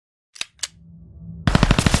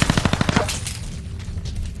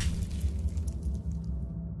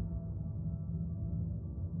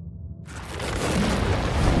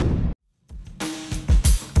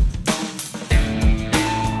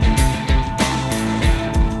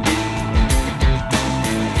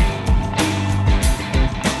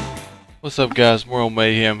What's up guys, Moral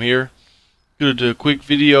Mayhem here. Gonna do a quick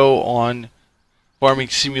video on Farming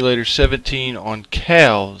Simulator 17 on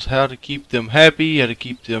cows. How to keep them happy, how to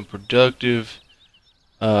keep them productive,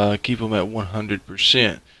 keep them at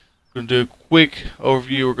 100%. Gonna do a quick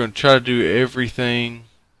overview. We're gonna try to do everything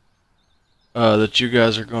that you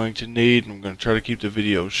guys are going to need, and I'm gonna try to keep the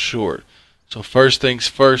video short. So first things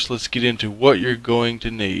first, let's get into what you're going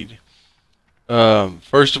to need.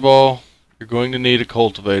 First of all, you're going to need a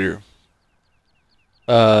cultivator.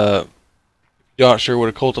 If you're not sure what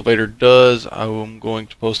a cultivator does, I'm going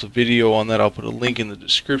to post a video on that. I'll put a link in the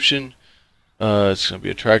description. It's going to be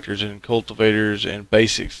a tractors and cultivators and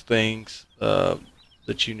basic things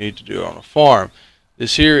that you need to do on a farm.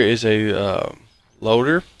 This here is a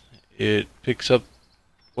loader. It picks up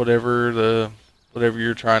whatever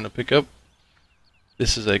you're trying to pick up.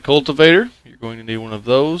 This is a cultivator. You're going to need one of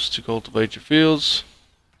those to cultivate your fields.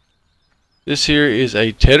 This here is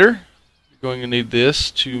a tedder. Going to need this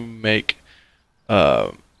to make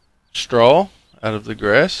straw out of the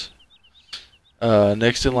grass.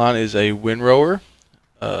 Next in line is a windrower.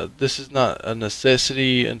 This is not a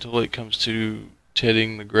necessity until it comes to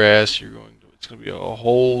tedding the grass. It's going to be a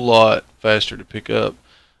whole lot faster to pick up,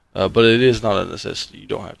 but it is not a necessity. You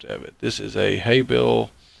don't have to have it. This is a hay bale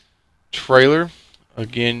trailer,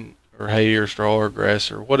 again, or hay or straw or grass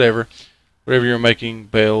or whatever you're making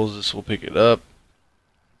bales. This will pick it up.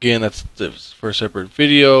 Again, that's for a separate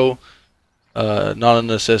video. Not a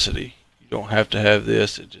necessity. You don't have to have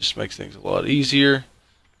this. It just makes things a lot easier.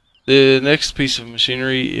 The next piece of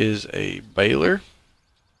machinery is a baler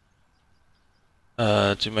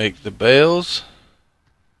to make the bales.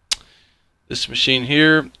 This machine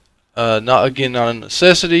here, not a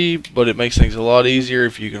necessity, but it makes things a lot easier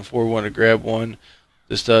if you can afford one to grab one.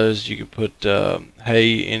 This does. You can put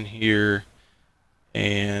hay in here,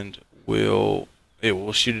 and it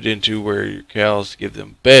will shoot it into where your cows give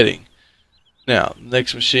them bedding. Now, the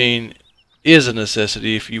next machine is a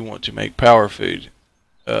necessity if you want to make power food.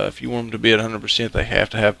 If you want them to be at 100%, they have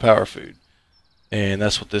to have power food. And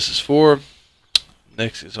that's what this is for.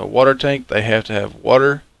 Next is a water tank. They have to have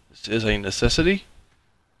water. This is a necessity.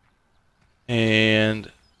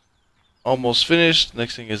 And almost finished.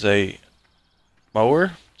 Next thing is a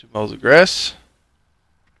mower to mow the grass.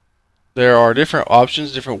 There are different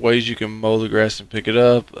options, different ways you can mow the grass and pick it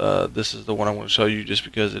up. This is the one I want to show you just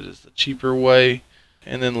because it is the cheaper way.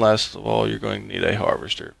 And then last of all, you're going to need a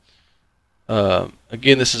harvester.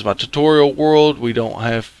 Again, this is my tutorial world. We don't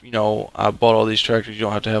have, I bought all these tractors. You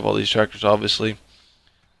don't have to have all these tractors, obviously.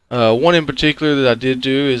 One in particular that I did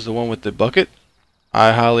do is the one with the bucket.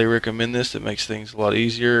 I highly recommend this. It makes things a lot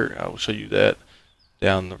easier. I will show you that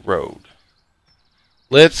down the road.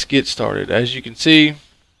 Let's get started. As you can see,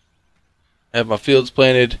 I have my fields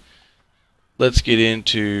planted. Let's get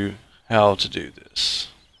into how to do this.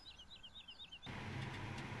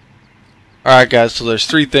 Alright guys, so there's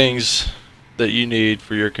three things that you need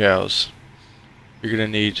for your cows. You're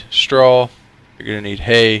going to need straw, you're going to need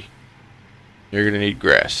hay, you're going to need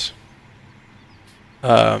grass.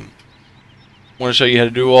 I want to show you how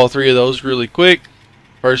to do all three of those really quick.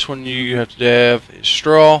 First one you have to have is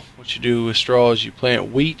straw. What you do with straw is you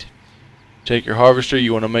plant wheat. Take your harvester,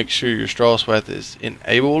 you want to make sure your straw swath is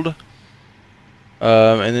enabled,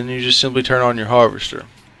 and then you just simply turn on your harvester,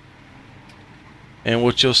 and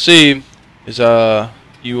what you'll see is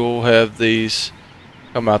you will have these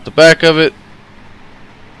come out the back of it.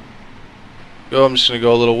 I'm just going to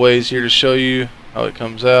go a little ways here to show you how it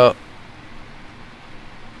comes out.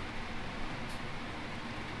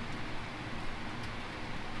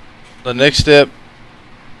 The next step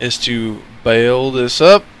is to bale this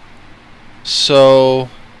up. So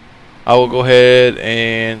I will go ahead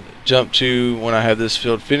and jump to when I have this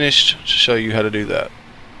field finished to show you how to do that.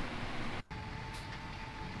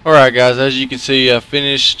 Alright guys, as you can see, I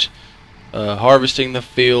finished harvesting the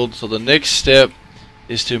field. So the next step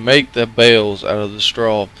is to make the bales out of the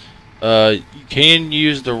straw. You can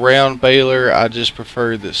use the round baler. I just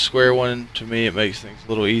prefer the square one. To me, it makes things a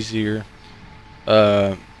little easier.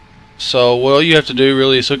 So what all you have to do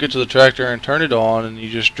really is hook it to the tractor and turn it on, and you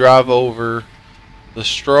just drive over the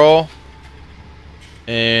straw,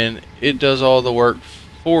 and it does all the work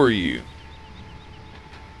for you.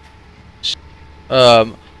 What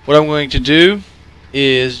I'm going to do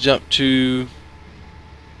is jump to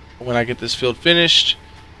when I get this field finished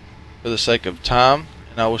for the sake of time,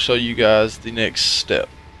 and I will show you guys the next step.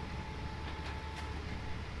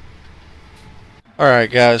 Alright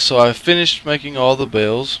guys, so I've finished making all the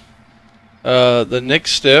bales. The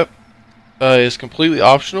next step is completely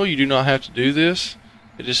optional. You do not have to do this.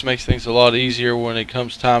 It just makes things a lot easier when it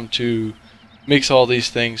comes time to mix all these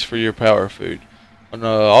things for your power food. And,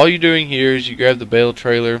 all you're doing here is you grab the bale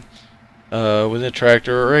trailer with a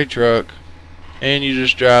tractor or a truck, and you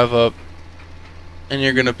just drive up, and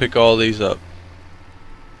you're gonna pick all these up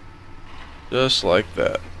just like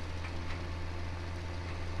that.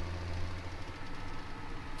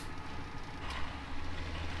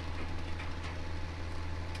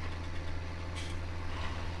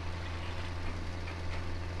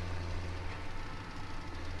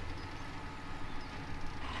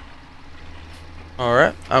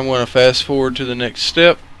 Alright, I'm going to fast forward to the next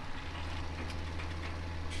step.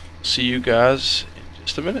 See you guys in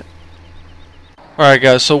just a minute. Alright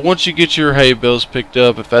guys, so once you get your hay bales picked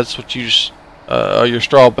up, if that's what you or your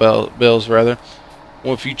straw bales rather,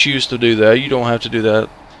 well, if you choose to do that, you don't have to do that.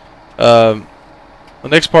 The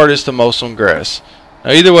next part is to mow some grass.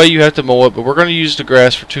 Now either way you have to mow it, but we're going to use the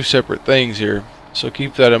grass for two separate things here. So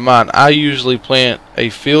keep that in mind. I usually plant a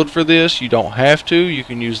field for this. You don't have to. You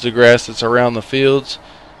can use the grass that's around the fields,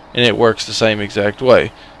 and it works the same exact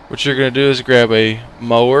way. What you're going to do is grab a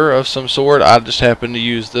mower of some sort. I just happen to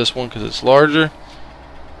use this one because it's larger.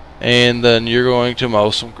 And then you're going to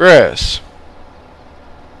mow some grass.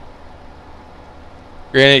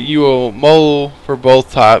 Granted, you will mow for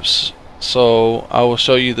both types, so I will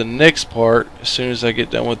show you the next part as soon as I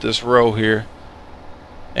get done with this row here,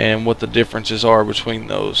 and what the differences are between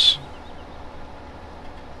those.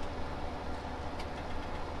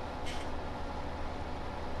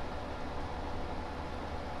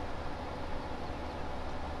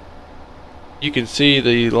 You can see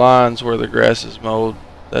the lines where the grass is mowed.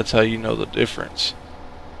 That's how you know the difference.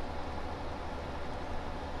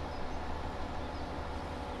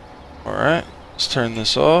 Alright, let's turn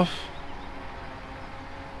this off.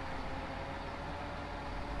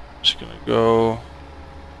 Just gonna go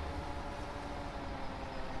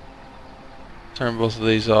turn both of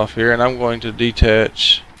these off here, and I'm going to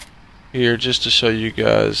detach here just to show you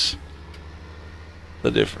guys the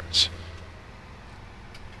difference.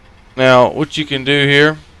 Now what you can do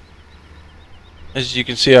here, as you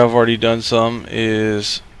can see I've already done some,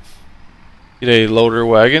 is get a loader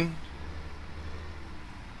wagon,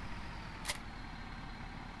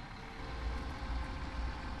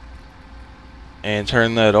 and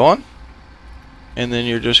turn that on, and then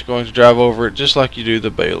you're just going to drive over it just like you do the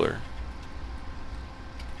baler.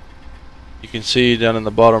 You can see down in the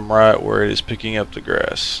bottom right where it is picking up the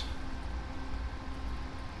grass.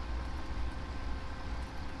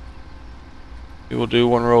 We will do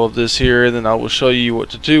one row of this here, and then I will show you what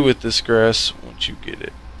to do with this grass once you get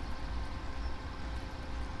it.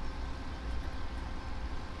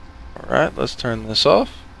 Alright, let's turn this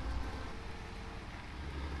off.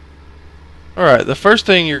 Alright, the first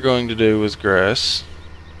thing you're going to do with grass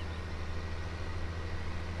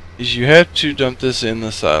is you have to dump this in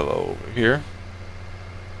the silo over here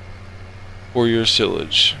for your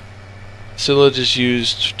silage. Silage is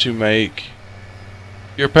used to make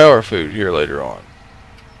your power food here later on.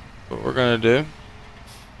 What we're going to do,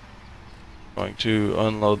 going to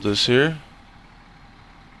unload this here.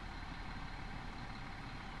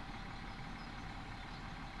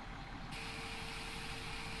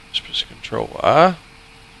 Just press Control I.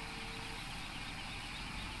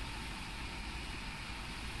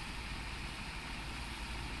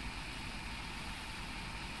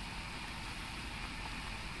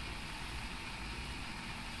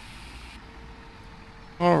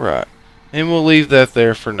 Alright, and we'll leave that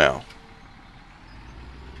there for now.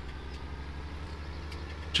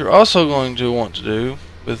 What you're also going to want to do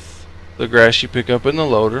with the grass you pick up in the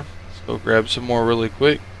loader, let's go grab some more really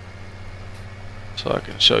quick so I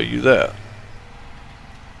can show you that.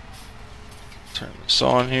 Turn this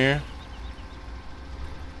on here.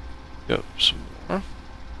 Yep, some more.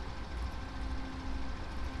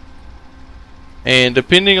 And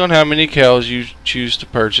depending on how many cows you choose to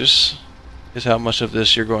purchase is how much of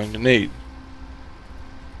this you're going to need.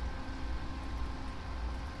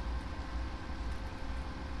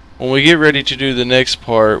 When we get ready to do the next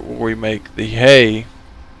part where we make the hay,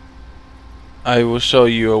 I will show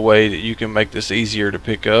you a way that you can make this easier to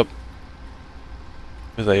pick up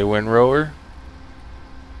with a windrower.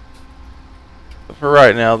 But for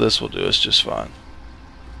right now, this will do us just fine.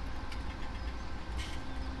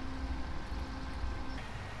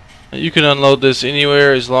 You can unload this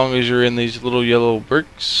anywhere as long as you're in these little yellow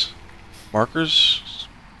bricks markers.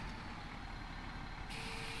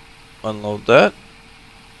 Unload that.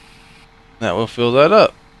 That will fill that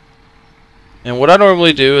up. And what I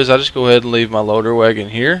normally do is I just go ahead and leave my loader wagon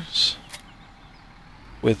here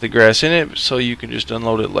with the grass in it so you can just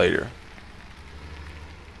unload it later.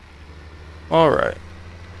 Alright.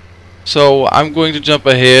 So I'm going to jump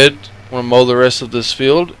ahead want to mow the rest of this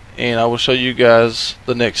field, and I will show you guys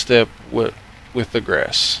the next step with the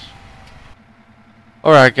grass.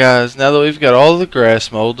 Alright guys, now that we've got all the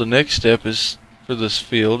grass mowed, the next step is for this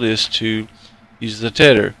field is to use the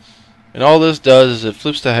tedder. And all this does is it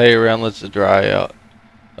flips the hay around, lets it dry out.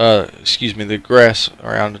 The grass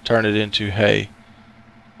around to turn it into hay.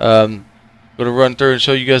 I'm going to run through and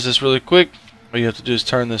show you guys this really quick. All you have to do is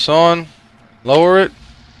turn this on, lower it,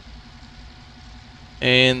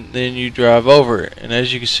 and then you drive over it. And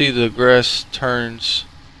as you can see, the grass turns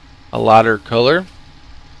a lighter color.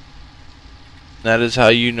 That is how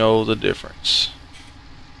you know the difference.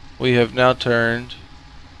 We have now turned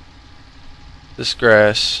this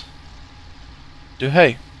grass to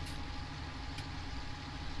hay.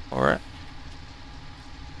 Alright.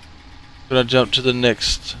 I'm going to jump to the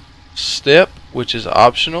next step, which is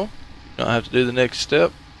optional. You don't have to do the next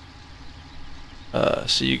step.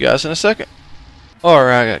 See you guys in a second.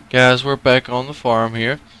 Alright guys, we're back on the farm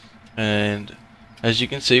here. And as you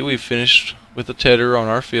can see, we've finished with the tedder on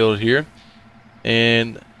our field here.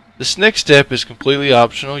 And this next step is completely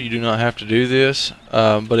optional. You do not have to do this,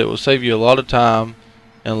 but it will save you a lot of time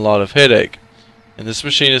and a lot of headache. And this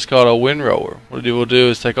machine is called a windrower. What it will do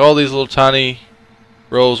is take all these little tiny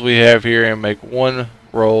rolls we have here and make one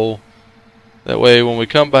roll. That way when we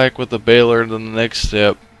come back with the baler, then the next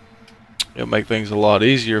step, it'll make things a lot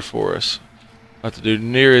easier for us. Not to do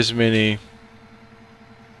near as many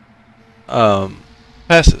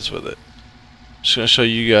passes with it. Just going to show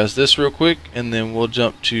you guys this real quick, and then we'll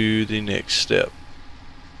jump to the next step.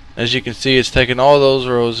 As you can see, it's taking all those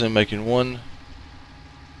rows and making one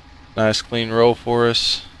nice clean row for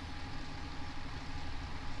us,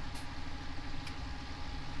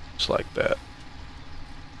 just like that.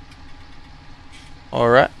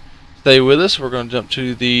 Alright, stay with us. We're going to jump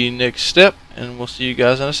to the next step, and we'll see you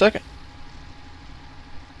guys in a second.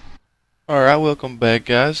 Alright, welcome back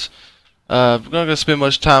guys. I'm not going to spend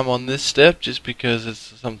much time on this step just because it's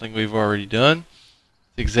something we've already done.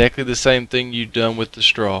 It's exactly the same thing you've done with the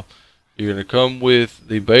straw. You're going to come with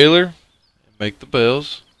the baler and make the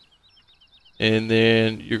bales, and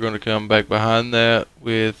then you're going to come back behind that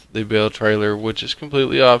with the bale trailer, which is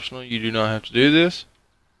completely optional. You do not have to do this,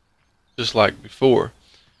 just like before.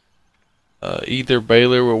 Either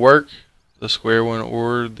baler will work, the square one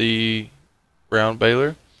or the round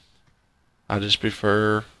baler. I just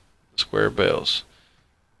prefer square bales.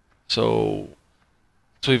 So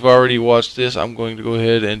we've already watched this. I'm going to go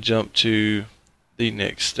ahead and jump to the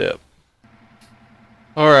next step.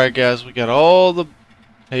 Alright guys, we got all the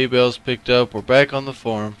hay bales picked up. We're back on the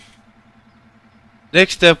farm.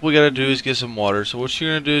 Next step we got to do is get some water. So what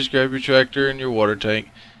you're going to do is grab your tractor and your water tank,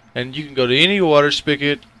 and you can go to any water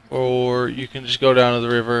spigot, or you can just go down to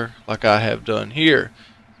the river like I have done here.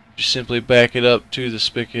 Just simply back it up to the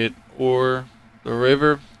spigot or the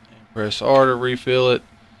river, press R to refill it.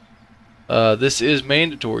 This is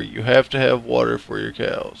mandatory. You have to have water for your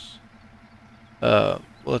cows.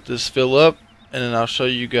 Let this fill up, and then I'll show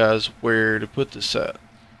you guys where to put this at.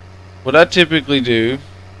 What I typically do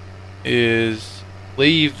is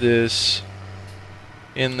leave this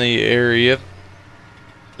in the area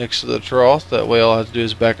next to the trough. That way all I have to do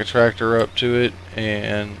is back a tractor up to it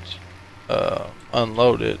and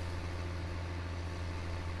unload it.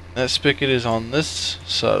 That spigot is on this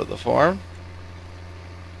side of the farm.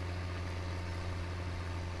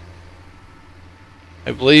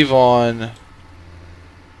 I believe on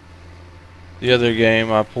the other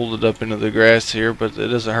game I pulled it up into the grass here, but it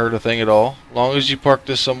doesn't hurt a thing at all. As long as you park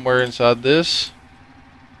this somewhere inside this,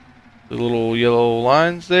 the little yellow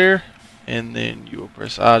lines there, and then you will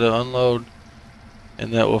press I to unload,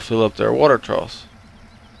 and that will fill up their water troughs.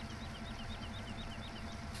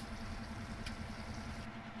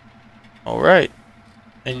 Alright,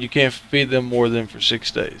 and you can't feed them more than for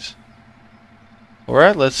 6 days.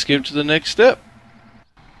 Alright, let's skip to the next step.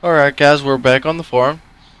 Alright guys, we're back on the farm,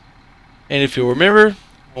 and if you'll remember,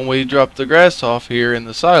 when we dropped the grass off here in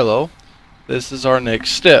the silo, this is our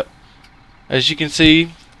next step. As you can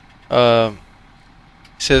see, it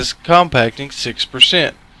says compacting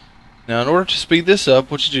 6%. Now in order to speed this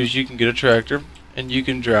up, what you do is you can get a tractor and you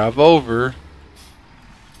can drive over,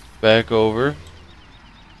 back over.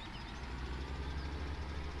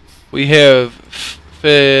 We have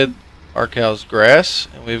fed our cows grass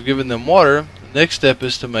and we've given them water. The next step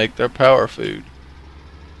is to make their power food,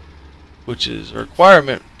 which is a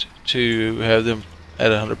requirement to have them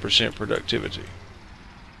at 100% productivity.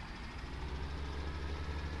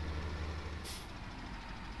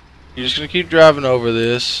 You're just going to keep driving over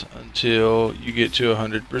this until you get to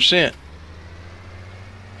 100%.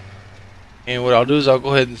 And what I'll do is I'll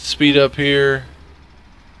go ahead and speed up here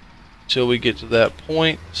till we get to that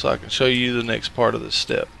point so I can show you the next part of this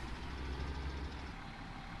step.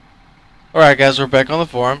 Alright guys, we're back on the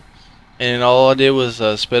farm, and all I did was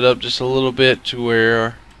sped up just a little bit to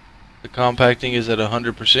where the compacting is at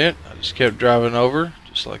 100%. I just kept driving over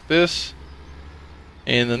just like this.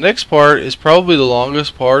 And the next part is probably the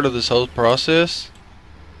longest part of this whole process.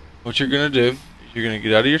 What you're going to do is you're going to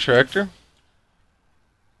get out of your tractor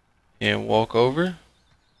and walk over.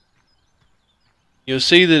 You'll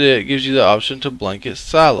see that it gives you the option to blanket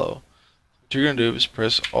silo. What you're going to do is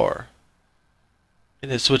press R,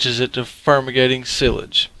 and it switches it to fumigating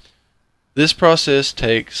silage. This process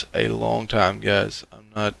takes a long time, guys. I'm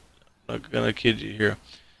not going to kid you here.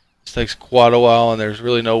 This takes quite a while, and there's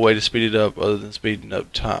really no way to speed it up other than speeding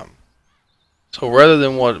up time. So rather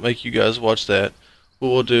than make you guys watch that, what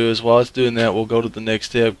we'll do is while it's doing that, we'll go to the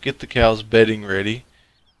next step, get the cows bedding ready,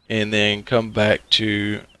 and then come back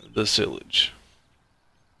to the silage.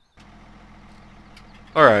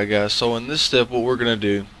 Alright guys, so in this step what we're going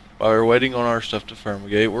to do, while we're waiting on our stuff to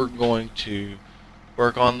fumigate, we're going to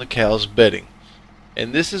work on the cows bedding.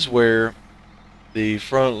 And this is where the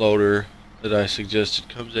front loader that I suggested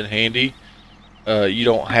comes in handy. You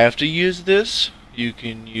don't have to use this. You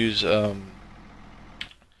can use,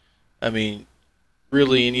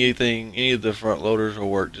 really any of the front loaders will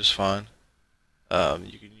work just fine.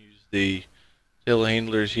 You can use the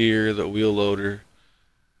telehandlers here, the wheel loader,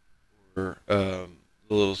 or the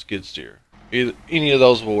little skid steer. Any of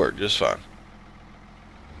those will work just fine.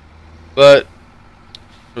 But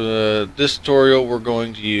for this tutorial, we're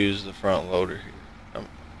going to use the front loader here.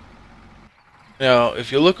 Now,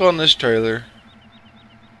 if you look on this trailer,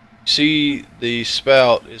 see the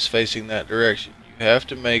spout is facing that direction. You have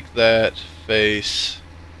to make that face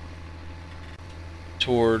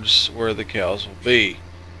towards where the cows will be.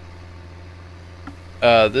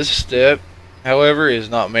 This step, however, is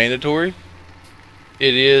not mandatory.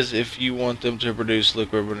 It is if you want them to produce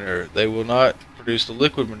liquid manure. They will not produce the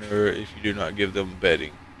liquid manure if you do not give them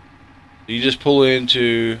bedding. You just pull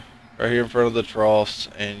into right here in front of the troughs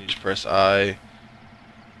and you just press I.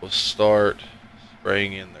 Will start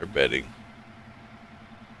spraying in their bedding.